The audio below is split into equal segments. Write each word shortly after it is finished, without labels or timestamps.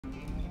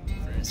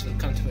friends,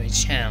 welcome to my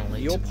channel.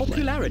 Your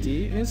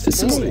popularity is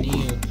this is falling.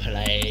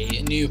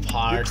 new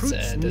part.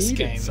 This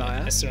game,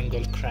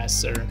 Stronghold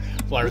Crasser,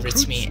 war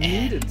with me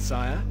and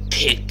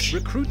Pig.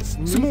 Recruits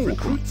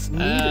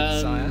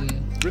needed, sire.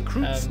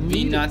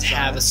 We not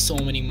have so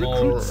many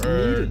more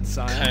coins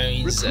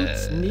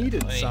in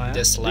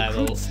this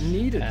level.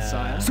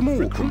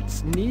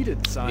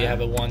 We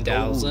have a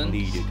 1000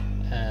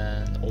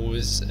 and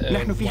always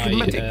my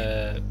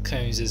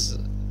coins is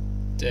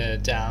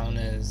down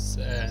as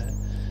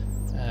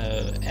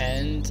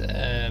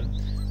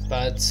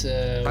but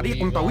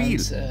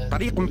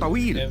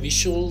we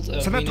should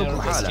win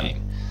this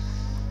game.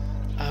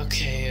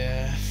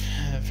 Okay,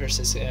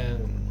 versus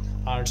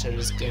Archer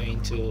is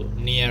going to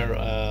near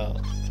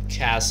a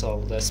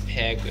castle. This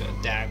pig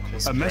that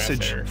was a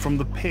message from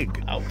the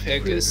pig. Our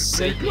pig is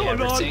saying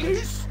everything.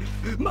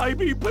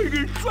 Maybe pig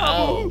in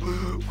trouble.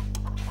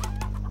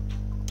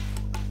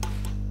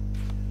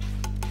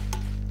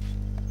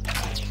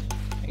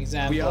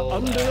 Example, we are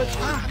under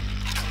attack.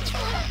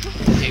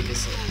 Pig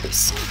is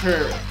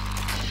screwed.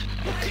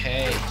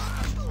 Okay.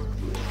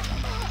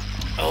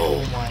 Oh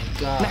my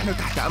god. نحن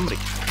تحت أمرك.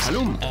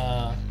 هلم.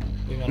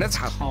 We're gonna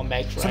come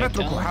back right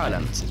now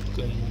and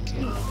going to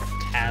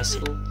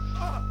castle.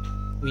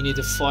 We need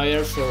a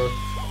fire for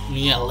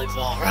nearly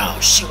oh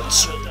shoot.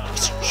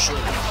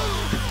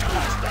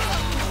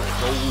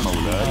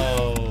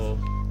 Oh,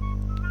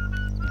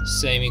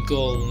 semi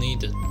gold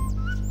needed.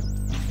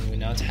 We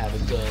not have a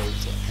gold.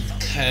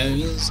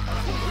 Coins.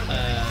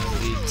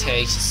 We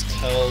take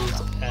gold.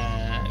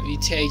 We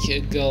take a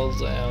gold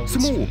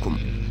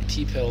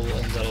people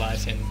in the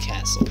life in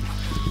castle.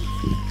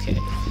 Okay.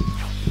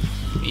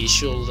 We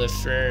should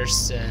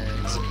first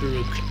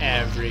brook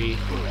every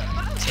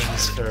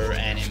things for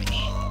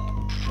enemy.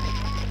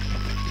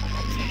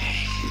 Okay.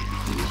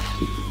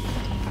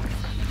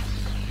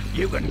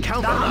 You can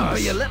count on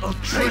you little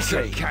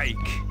treasure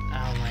cake.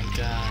 Oh my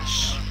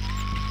gosh.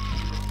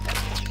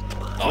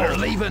 We're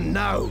leaving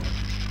now.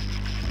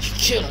 You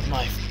killed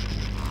my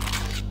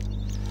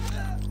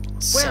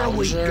Where are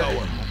we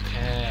going?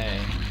 Okay.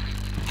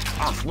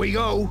 Off we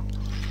go.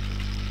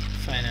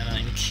 Fine, and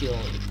I'm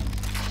killed.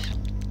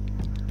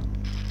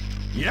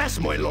 Yes,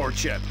 my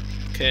lordship.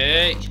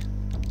 Okay.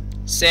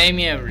 Say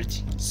me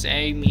everything.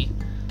 Say me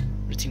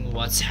everything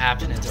what's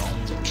happening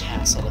on the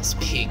castle. This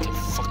pig,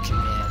 fucking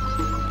man.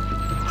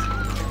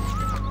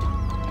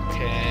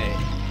 Okay.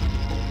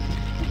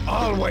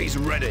 Always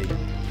ready.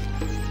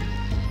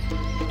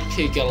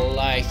 Pig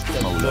like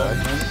the moment.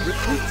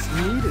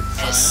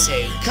 And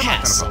say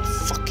castle,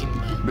 fucking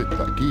man.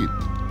 بالتأكيد.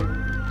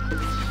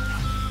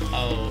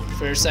 Oh,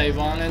 first I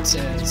wanted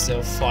to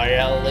so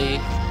fiery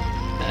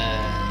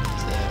and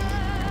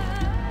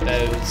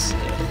boats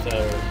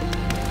for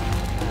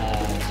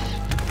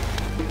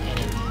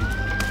enemy.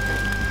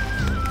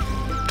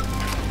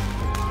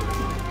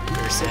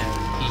 First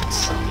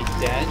eat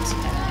that,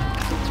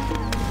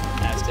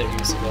 and after you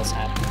see what's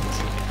happening.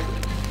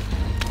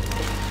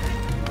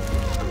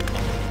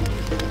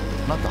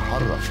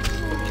 نتحرك.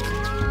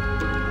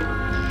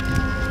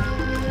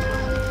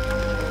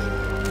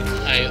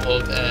 I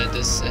hope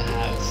this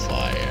have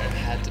fire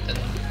had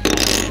been.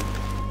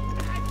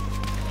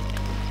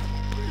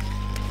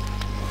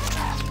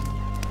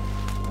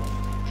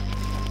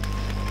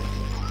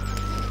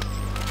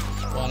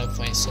 One of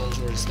my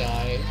soldiers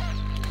died.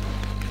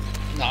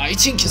 No, I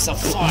think it's a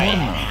fire.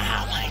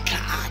 Oh my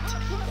god.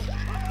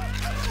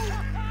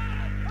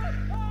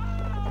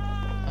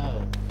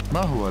 Oh.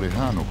 ما هو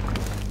رهانك؟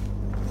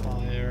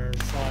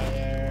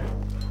 Fire.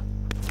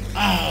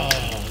 Oh,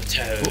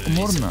 Toad.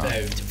 It's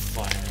about to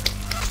fire.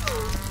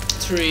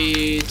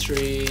 3.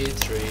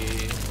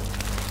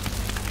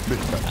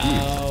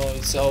 بالتأكيد. Oh,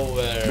 it's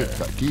over.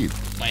 بالتأكيد.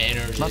 My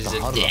energy is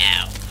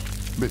down.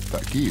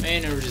 بالتأكيد. My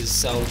energy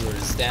soldier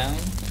is down.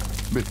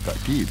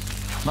 بالتأكيد.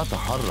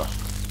 نتحرك.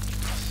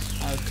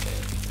 Okay.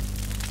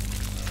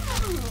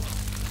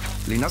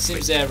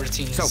 Seems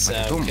everything's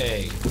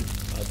okay.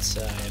 But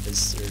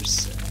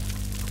there's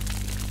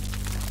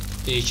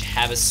they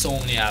have so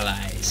many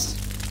allies.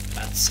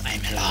 But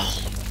I'm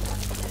alone.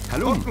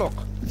 Hello, block.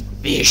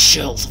 We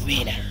should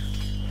win.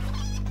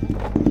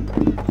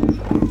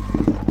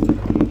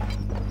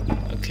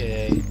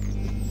 Okay.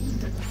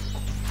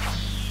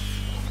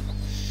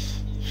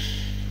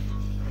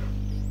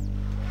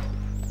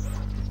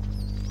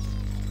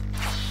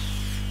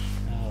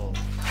 Oh.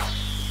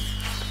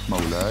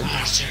 مولاي.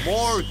 Archer.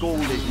 More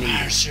gold is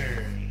needed.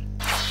 Archer.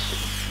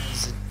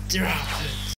 There's a drop.